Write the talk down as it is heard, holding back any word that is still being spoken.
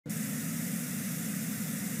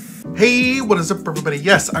Hey, what is up everybody?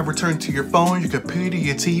 Yes, I returned to your phone, your computer,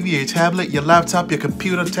 your TV, your tablet, your laptop, your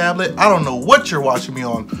computer, tablet. I don't know what you're watching me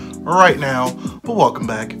on right now, but welcome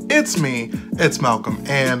back. It's me, it's Malcolm,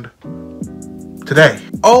 and today,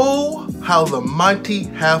 oh, how the mighty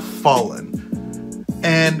have fallen.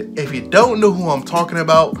 And if you don't know who I'm talking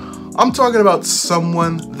about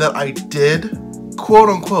someone that I did, quote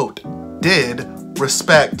unquote, did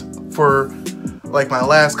respect for like my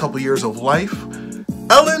last couple years of life.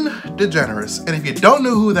 Ellen DeGeneres, and if you don't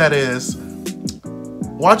know who that is,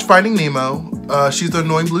 watch Finding Nemo. She's the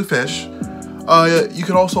annoying blue fish. You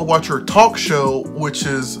can also watch her talk show, which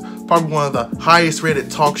is probably one of the highest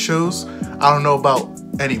rated talk shows. I don't know about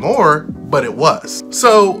anymore, but it was.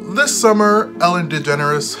 So this summer, Ellen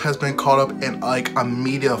DeGeneres has been caught up in like a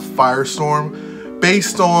media firestorm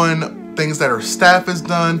based on things that her staff has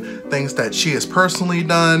done, things that she has personally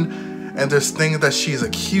done, and there's things that she's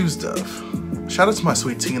accused of. Shout out to my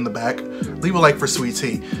sweet tea in the back. Leave a like for sweet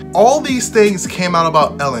tea. All these things came out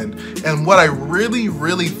about Ellen, and what I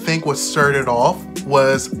really think what started off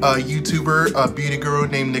was a YouTuber, a beauty guru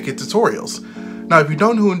named DeGeneres. Now, if you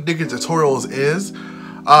don't know who DeGeneres is,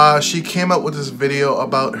 she came up with this video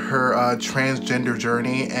about her transgender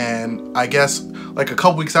journey, and I guess like a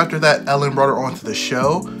couple weeks after that, Ellen brought her onto the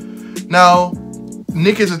show. Now,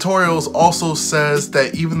 DeGeneres also says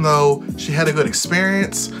that even though she had a good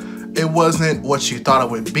experience, it wasn't what she thought it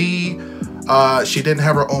would be. She didn't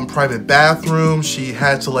have her own private bathroom. She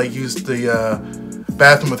had to like use the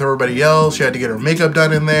bathroom with everybody else. She had to get her makeup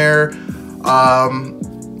done in there.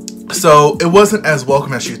 So it wasn't as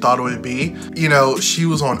welcome as she thought it would be. You know, she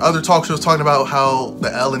was on other talk shows talking about how the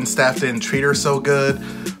Ellen staff didn't treat her so good.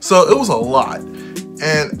 So it was a lot.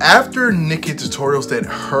 And after DeGeneres did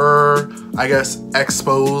her, I guess,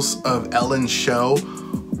 expose of Ellen's show,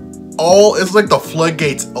 it's like the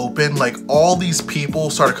floodgates open. Like all these people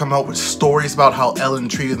started coming out with stories about how Ellen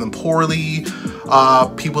treated them poorly.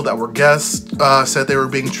 People that were guests said they were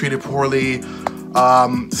being treated poorly.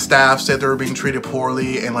 Staff said they were being treated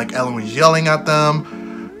poorly, and like Ellen was yelling at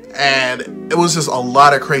them. And it was just a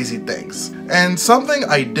lot of crazy things. And something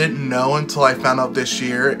I didn't know until I found out this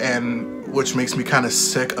year, and which makes me kind of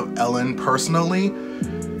sick of Ellen personally.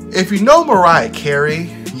 If you know Mariah Carey,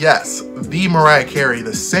 yes, the Mariah Carey,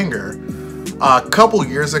 the singer, a couple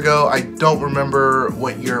years ago, I don't remember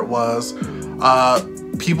what year it was,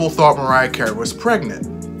 people thought Mariah Carey was pregnant.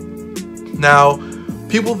 Now,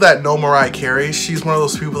 people that know Mariah Carey, she's one of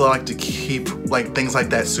those people that like to keep like things like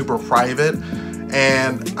that super private,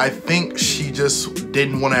 and I think she just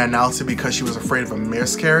didn't want to announce it because she was afraid of a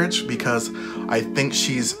miscarriage, because I think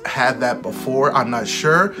she's had that before, I'm not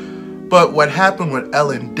sure. But what happened, what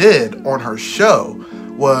Ellen did on her show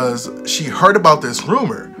was she heard about this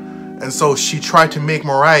rumor, and so she tried to make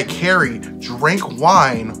Mariah Carey drink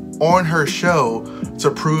wine on her show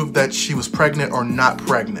to prove that she was pregnant or not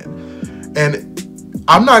pregnant. And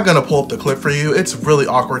I'm not gonna pull up the clip for you, it's really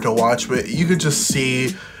awkward to watch, but you could just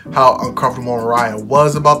see how uncomfortable Mariah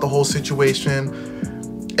was about the whole situation.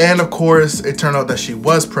 And of course, it turned out that she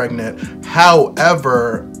was pregnant.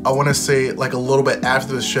 However, I want to say like a little bit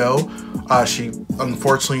after the show, she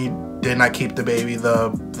unfortunately did not keep the baby.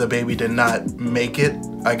 The baby did not make it.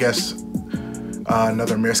 I guess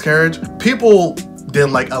another miscarriage. People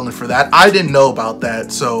didn't like Ellen for that. I didn't know about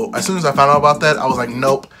that. So as soon as I found out about that, I was like,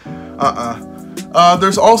 nope,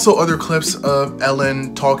 there's also other clips of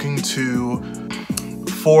Ellen talking to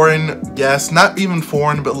foreign guests, not even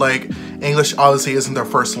foreign, but like English obviously isn't their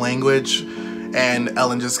first language, and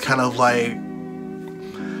Ellen just kind of like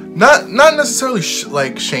not necessarily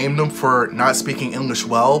like shamed them for not speaking English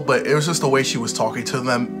well, but it was just the way she was talking to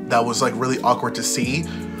them that was like really awkward to see.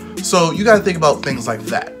 So you got to think about things like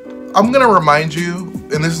that. I'm gonna remind you,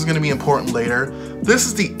 and this is gonna be important later, this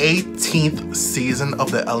is the 18th season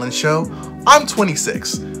of the Ellen Show. I'm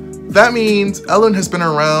 26. That means Ellen has been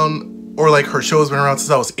around, or like her show has been around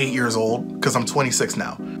since I was 8 years old, because I'm 26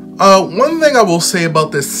 now. One thing I will say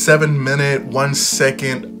about this 7-minute,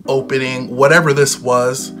 1-second opening, whatever this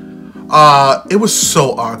was, it was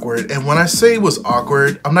so awkward. And when I say it was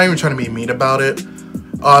awkward, I'm not even trying to be mean about it.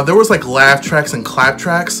 There was like laugh tracks and clap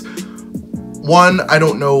tracks. One, I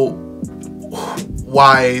don't know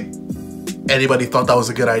why anybody thought that was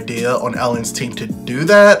a good idea on Ellen's team to do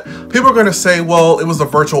that. People are gonna say, well, it was a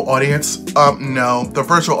virtual audience. No, the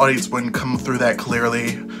virtual audience wouldn't come through that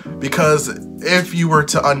clearly, because if you were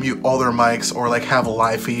to unmute all their mics or like have a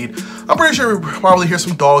live feed, I'm pretty sure we'd probably hear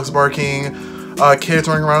some dogs barking, kids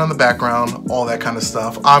running around in the background, all that kind of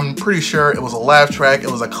stuff. I'm pretty sure it was a laugh track,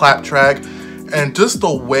 it was a clap track, and just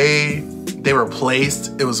the way they were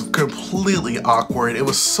placed, it was completely awkward. It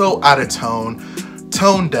was so out of tone.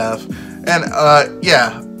 tone deaf. And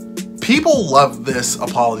yeah, people love this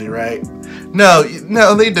apology, right? No,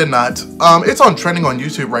 they did not. It's on trending on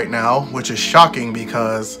YouTube right now, which is shocking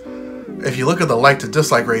because if you look at the like to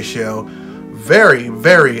dislike ratio, very,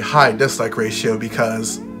 very high dislike ratio,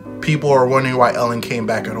 because people are wondering why Ellen came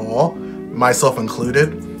back at all, myself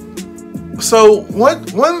included. So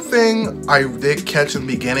one thing I did catch in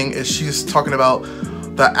the beginning is she's talking about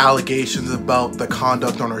the allegations about the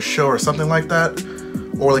conduct on her show or something like that,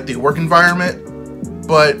 or like the work environment.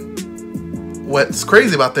 But what's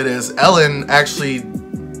crazy about that is Ellen actually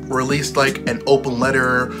released like an open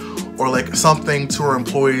letter or like something to her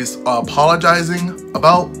employees apologizing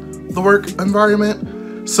about the work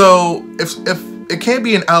environment. So if it can't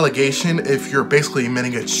be an allegation if you're basically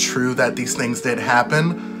admitting it's true that these things did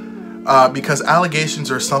happen, because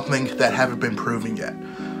allegations are something that haven't been proven yet.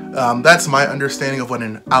 That's my understanding of what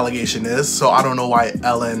an allegation is. So I don't know why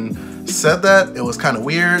Ellen said that. It was kind of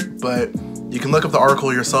weird, but you can look up the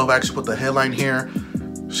article yourself. I actually put the headline here.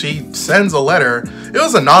 She sends a letter. It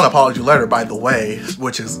was a non-apology letter, by the way,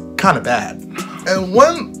 which is kind of bad. And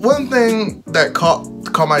one thing that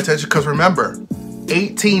caught my attention, because remember,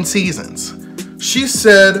 18 seasons. She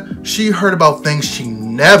said she heard about things she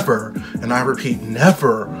never, and I repeat,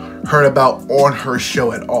 never heard about on her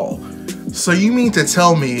show at all. So you mean to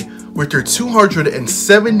tell me with your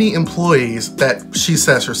 270 employees that she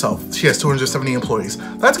says herself, she has 270 employees.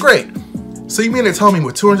 That's great. So you mean to tell me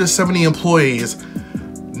with 270 employees,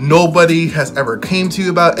 nobody has ever came to you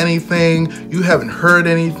about anything, you haven't heard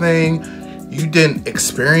anything, you didn't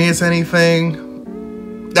experience anything?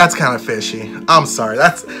 That's kind of fishy. I'm sorry.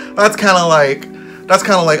 That's kind of like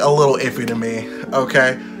a little iffy to me,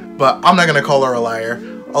 okay? But I'm not gonna call her a liar.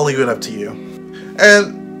 I'll leave it up to you.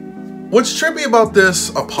 And what's trippy about this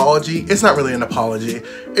apology, it's not really an apology.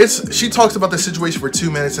 She talks about the situation for 2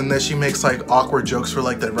 minutes and then she makes like awkward jokes for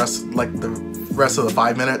like the rest of the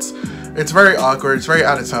 5 minutes. It's very awkward, it's very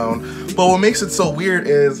out of tone. But what makes it so weird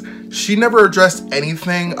is she never addressed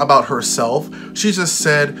anything about herself. She just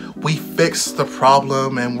said, we fixed the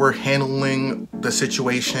problem and we're handling the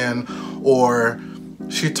situation. Or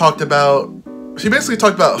she basically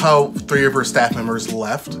talked about how 3 of her staff members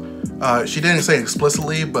left. She didn't say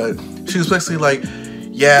explicitly, but she was basically like,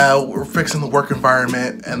 yeah, we're fixing the work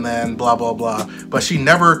environment and then blah, blah, blah. But she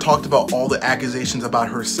never talked about all the accusations about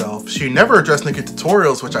herself. She never addressed Nikki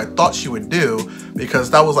Tutorials, which I thought she would do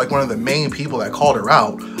because that was like one of the main people that called her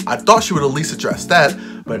out. I thought she would at least address that,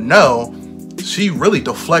 but no, she really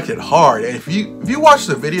deflected hard. And if you watch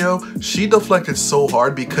the video, she deflected so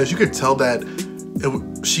hard because you could tell that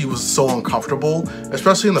she was so uncomfortable,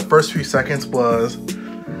 especially in the first few seconds. Was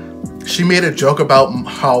she made a joke about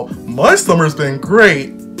how my summer's been great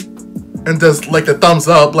and does like the thumbs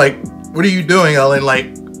up, like, what are you doing, Ellen? Like,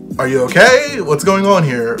 are you okay? What's going on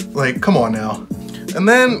here? Like, come on now. And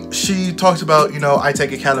then she talks about, you know, I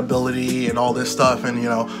take accountability and all this stuff, and, you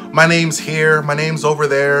know, my name's here, my name's over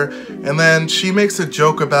there. And then she makes a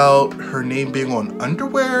joke about her name being on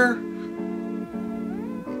underwear.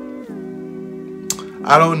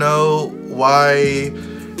 I don't know why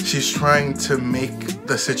she's trying to make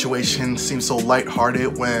the situation seem so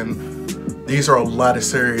lighthearted when these are a lot of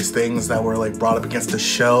serious things that were like brought up against the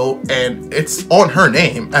show, and it's on her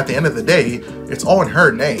name. At the end of the day, it's on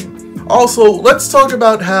her name. Also, let's talk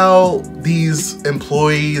about how these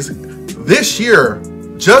employees this year,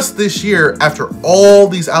 just this year, after all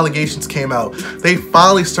these allegations came out, they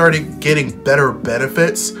finally started getting better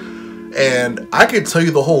benefits. And I could tell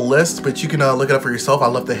you the whole list, but you can look it up for yourself. I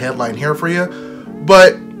left the headline here for you.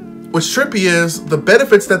 But what's trippy is the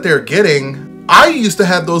benefits that they're getting. I used to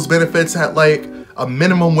have those benefits at like a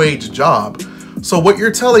minimum wage job. So what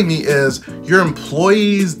you're telling me is your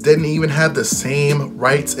employees didn't even have the same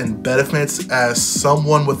rights and benefits as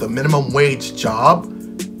someone with a minimum wage job?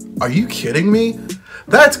 Are you kidding me?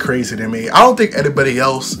 That's crazy to me. I don't think anybody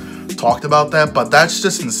else talked about that, but that's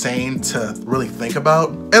just insane to really think about.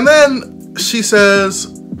 And then she says,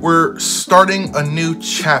 we're starting a new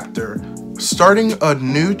chapter. Starting a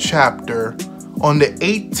new chapter on the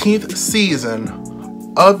 18th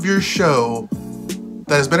season of your show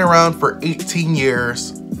that has been around for 18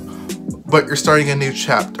 years, but you're starting a new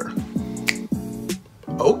chapter.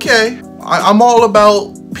 Okay, I'm all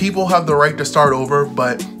about people have the right to start over,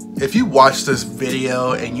 but if you watch this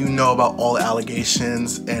video and you know about all the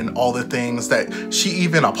allegations and all the things that she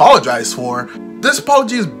even apologized for, this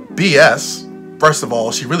apology is BS. First of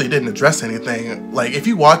all, she really didn't address anything. Like, if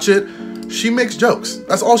you watch it, she makes jokes.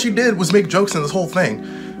 That's all she did was make jokes in this whole thing.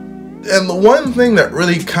 And the one thing that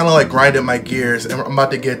really kind of like grinded my gears, and I'm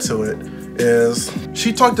about to get to it, is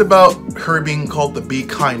she talked about her being called the Be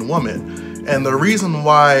Kind Woman. And the reason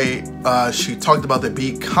why she talked about the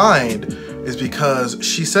be kind is because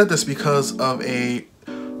she said this because of a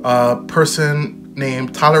person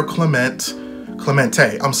named Tyler Clemente.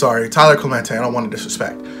 I'm sorry, Tyler Clemente. I don't want to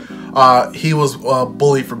disrespect. He was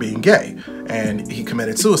bullied for being gay, and he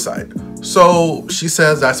committed suicide. So she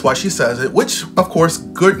says that's why she says it, which of course,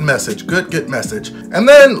 good message, good message. And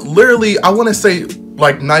then literally, I want to say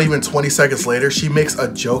like not even 20 seconds later, she makes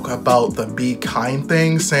a joke about the be kind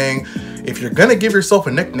thing, saying, if you're gonna give yourself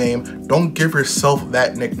a nickname, don't give yourself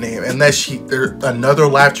that nickname. And then there's another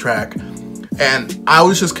laugh track. And I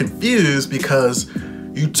was just confused because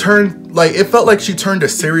it felt like she turned a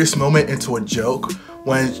serious moment into a joke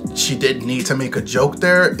when she didn't need to make a joke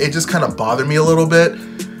there. It just kind of bothered me a little bit.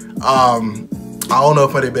 I don't know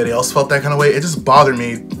if anybody else felt that kind of way. It just bothered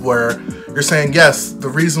me where you're saying, yes, the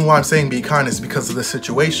reason why I'm saying be kind is because of this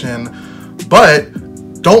situation, but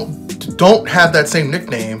don't have that same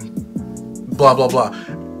nickname, blah, blah, blah.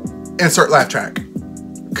 Insert laugh track.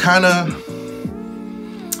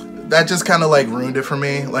 That just kind of like ruined it for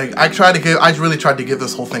me. Like I really tried to give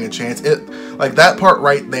this whole thing a chance. Like that part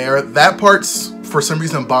right there, that part's for some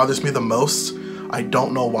reason bothers me the most. I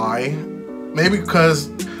don't know why. Maybe because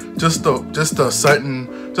just a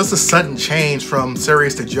sudden change from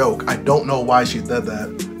serious to joke. I don't know why she did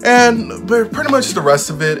that. But pretty much the rest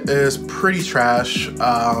of it is pretty trash.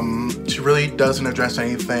 She really doesn't address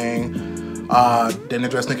anything. Didn't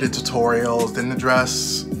address Nikki tutorials. Didn't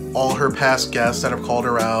address all her past guests that have called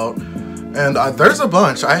her out. And there's a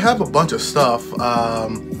bunch. I have a bunch of stuff.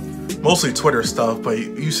 Mostly Twitter stuff, but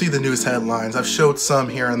you see the news headlines. I've showed some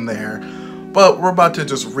here and there. But we're about to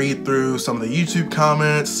just read through some of the YouTube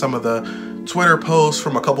comments, some of the Twitter posts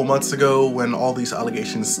from a couple months ago when all these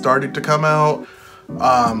allegations started to come out.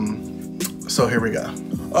 So here we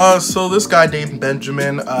go. So this guy named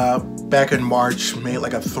Benjamin, back in March, made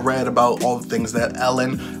like a thread about all the things that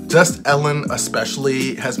Ellen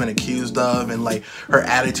especially, has been accused of, and like her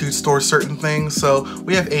attitude towards certain things. So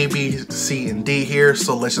we have A, B, C, and D here,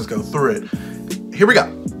 so let's just go through it. Here we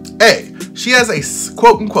go. A, she has a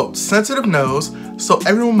quote-unquote sensitive nose, so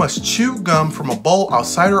everyone must chew gum from a bowl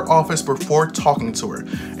outside her office before talking to her.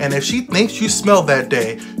 And if she thinks you smell that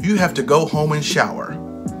day, you have to go home and shower.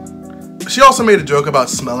 She also made a joke about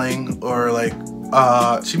smelling, or like,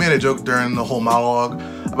 she made a joke during the whole monologue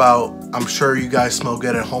about, I'm sure you guys smell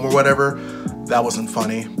good at home or whatever. That wasn't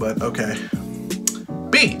funny, but okay.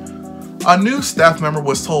 B, a new staff member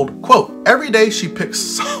was told, quote, every day she picks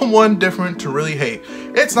someone different to really hate.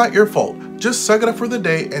 It's not your fault. Just suck it up for the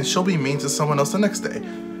day and she'll be mean to someone else the next day.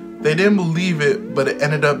 They didn't believe it, but it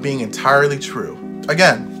ended up being entirely true.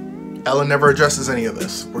 Again, Ellen never addresses any of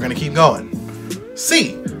this. We're gonna keep going.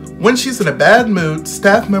 C, when she's in a bad mood,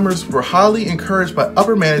 staff members were highly encouraged by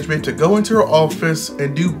upper management to go into her office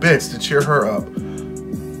and do bits to cheer her up.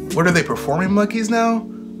 What are they, performing monkeys now?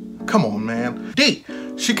 Come on, man. D,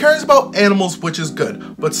 she cares about animals, which is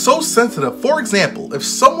good, but so sensitive. For example, if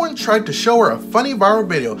someone tried to show her a funny viral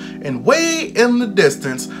video and way in the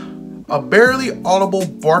distance, a barely audible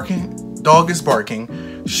dog is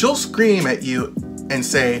barking, she'll scream at you and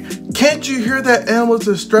say, can't you hear that animal's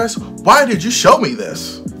distress? Why did you show me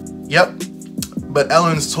this? Yep, but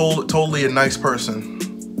Ellen's totally a nice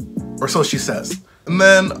person, or so she says. And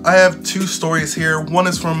then I have two stories here. One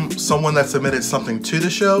is from someone that submitted something to the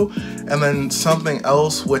show, and then something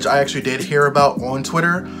else which I actually did hear about on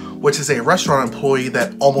Twitter, which is a restaurant employee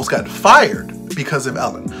that almost got fired because of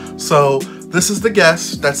Ellen. So this is the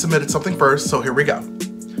guest that submitted something first, so here we go.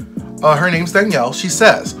 Her name's Danielle. She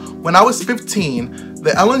says, when I was 15,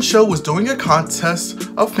 the Ellen Show was doing a contest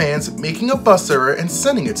of fans making a bus error and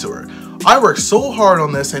sending it to her. I worked so hard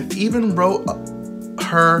on this and even wrote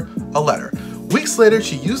her a letter. Weeks later,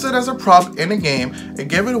 she used it as a prop in a game and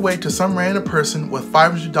gave it away to some random person with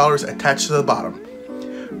 $500 attached to the bottom.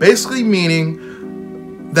 Basically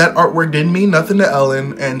meaning that artwork didn't mean nothing to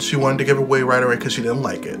Ellen and she wanted to give it away right away because she didn't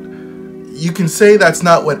like it. You can say that's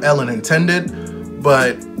not what Ellen intended,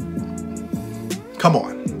 but come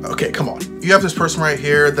on. Okay, come on. You have this person right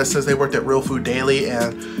here that says they worked at Real Food Daily,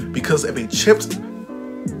 and because of a chipped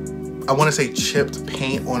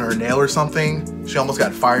paint on her nail or something, she almost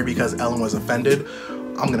got fired because Ellen was offended.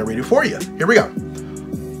 I'm gonna read it for you. Here we go.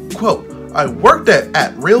 Quote, I worked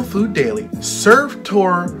at Real Food Daily, served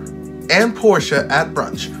Tor and Portia at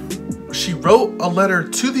brunch. She wrote a letter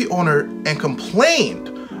to the owner and complained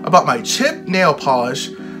about my chipped nail polish,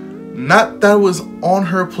 not that it was on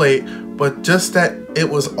her plate, but just that it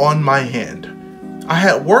was on my hand. I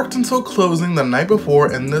had worked until closing the night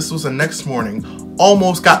before and this was the next morning.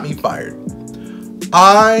 Almost got me fired.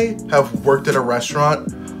 I have worked at a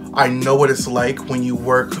restaurant. I know what it's like when you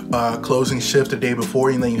work closing shift the day before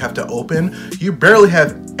and then you have to open. You barely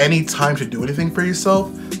have any time to do anything for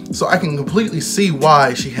yourself. So I can completely see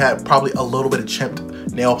why she had probably a little bit of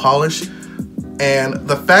chimped nail polish. And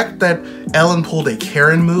the fact that Ellen pulled a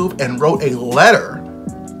Karen move and wrote a letter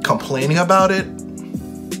complaining about it,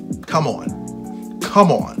 come on,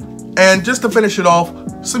 come on. And just to finish it off,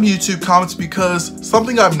 some YouTube comments, because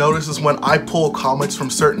something I've noticed is when I pull comments from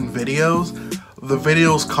certain videos, the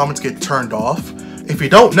video's comments get turned off. If you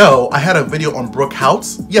don't know, I had a video on Brooke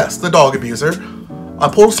Houts, yes, the dog abuser. I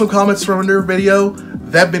pulled some comments from their video.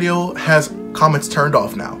 That video has comments turned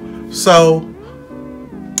off now. So,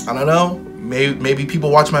 I don't know, maybe people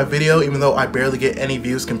watch my video even though I barely get any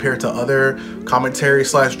views compared to other commentary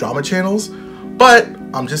 / drama channels. But,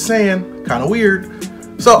 I'm just saying, kind of weird.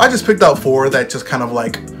 So I just picked out 4 that just kind of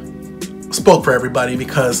like spoke for everybody,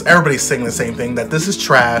 because everybody's saying the same thing, that this is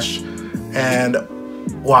trash. And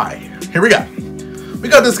why? Here we go. We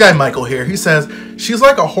got this guy Michael here. He says, she's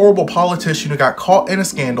like a horrible politician who got caught in a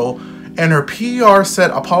scandal and her PR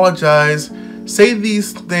said apologize, say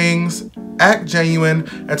these things, act genuine,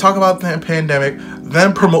 and talk about the pandemic,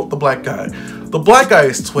 then promote the black guy. The black guy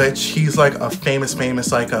is Twitch. He's like a famous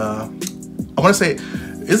like I want to say,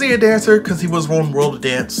 is he a dancer? Because he was on World of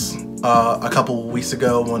Dance a couple weeks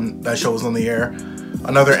ago when that show was on the air.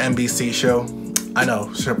 Another NBC show. I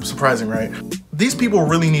know, surprising, right? These people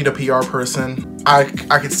really need a PR person. I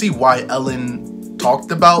could see why Ellen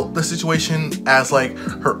talked about the situation as like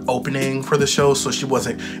her opening for the show, so she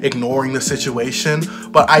wasn't ignoring the situation.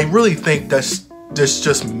 But I really think this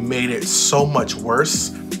just made it so much worse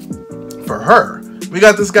for her. We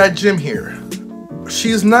got this guy Jim here.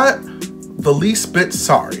 She's not the least bit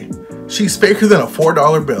sorry. She's faker than a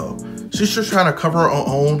 $4 bill. She's just trying to cover her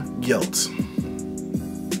own guilt.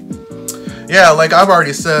 Yeah, like I've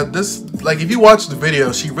already said, this, like if you watch the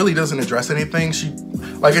video, she really doesn't address anything.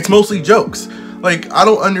 Like it's mostly jokes. Like I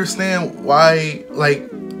don't understand why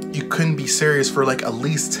like you couldn't be serious for like at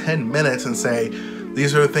least 10 minutes and say,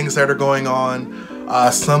 these are the things that are going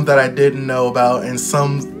on, some that I didn't know about and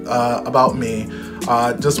some about me.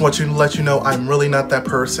 Just want you to let you know I'm really not that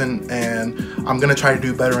person and I'm gonna try to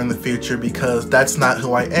do better in the future, because that's not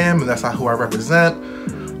who I am and that's not who I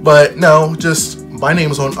represent. But no, just my name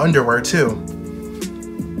is on underwear too.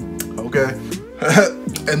 Okay.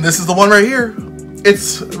 And this is the one right here.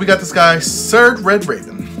 We got this guy, Sir Red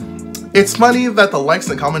Raven. It's funny that the likes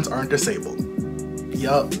and comments aren't disabled.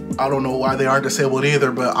 Yup, I don't know why they aren't disabled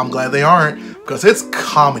either, but I'm glad they aren't, because it's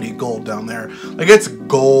comedy gold down there. Like it's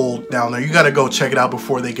gold down there. You gotta go check it out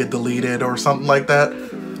before they get deleted or something like that.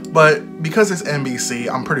 But because it's NBC,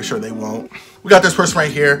 I'm pretty sure they won't. We got this person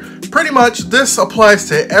right here. Pretty much this applies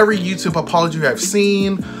to every YouTube apology I've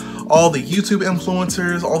seen, all the YouTube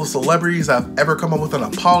influencers, all the celebrities I've ever come up with an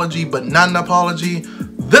apology, but not an apology.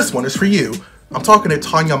 This one is for you. I'm talking to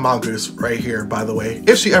Tanya Mongoose right here, by the way.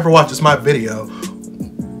 If she ever watches my video,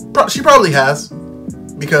 she probably has,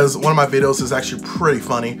 because one of my videos is actually pretty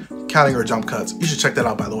funny, counting her jump cuts. You should check that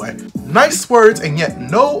out, by the way. Nice words and yet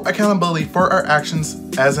no accountability for our actions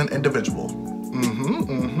as an individual.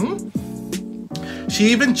 She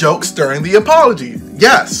even jokes during the apology.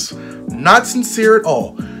 Yes, not sincere at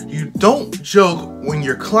all. You don't joke when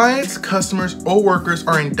your clients, customers, or workers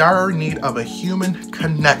are in dire need of a human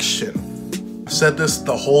connection. I've said this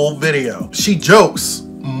the whole video. She jokes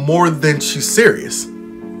more than she's serious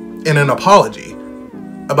in an apology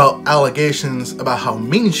about allegations about how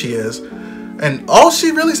mean she is. And all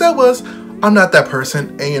she really said was, I'm not that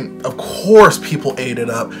person. And of course people ate it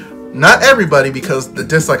up. Not everybody, because the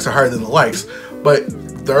dislikes are higher than the likes. But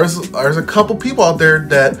there's a couple people out there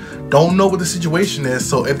that don't know what the situation is.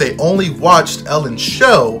 So if they only watched Ellen's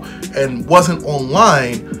show and wasn't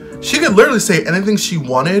online, she could literally say anything she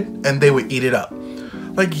wanted and they would eat it up.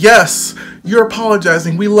 Like, yes, you're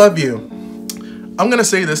apologizing. We love you. I'm gonna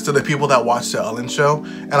say this to the people that watch the Ellen show,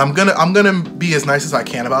 and I'm gonna be as nice as I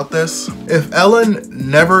can about this. If Ellen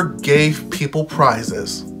never gave people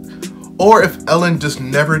prizes, or if Ellen just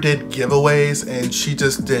never did giveaways and she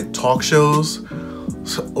just did talk shows,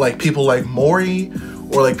 like people like Maury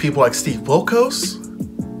or like people like Steve Wilkos,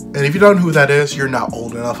 and if you don't know who that is, you're not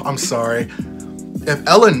old enough, I'm sorry. If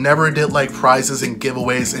Ellen never did like prizes and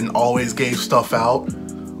giveaways and always gave stuff out,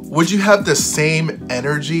 would you have the same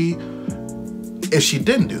energy if she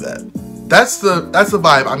didn't do that? That's the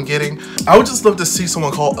vibe I'm getting. I would just love to see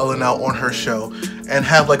someone call Ellen out on her show and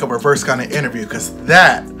have like a reverse kind of interview, because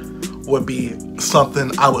that would be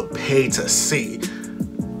something I would pay to see.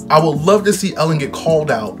 I would love to see Ellen get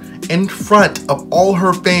called out in front of all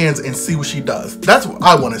her fans and see what she does. That's what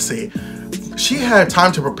I want to see. She had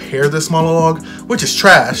time to prepare this monologue, which is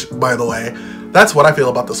trash, by the way. That's what I feel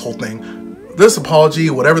about this whole thing. This apology,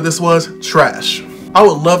 whatever this was, trash. I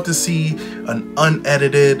would love to see an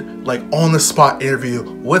unedited, like on-the-spot interview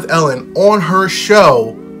with Ellen on her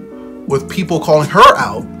show with people calling her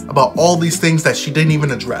out about all these things that she didn't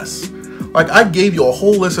even address. Like, I gave you a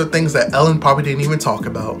whole list of things that Ellen probably didn't even talk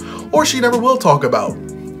about, or she never will talk about,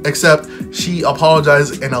 except she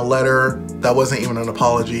apologized in a letter that wasn't even an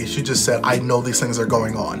apology. She just said, I know these things are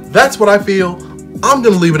going on. That's what I feel. I'm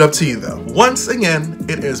gonna leave it up to you though. Once again,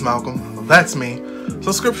 it is Malcolm. That's me.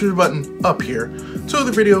 Subscription button up here. 2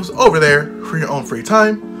 other videos over there for your own free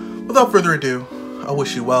time. Without further ado, I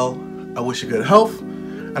wish you well. I wish you good health.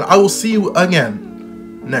 And I will see you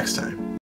again next time.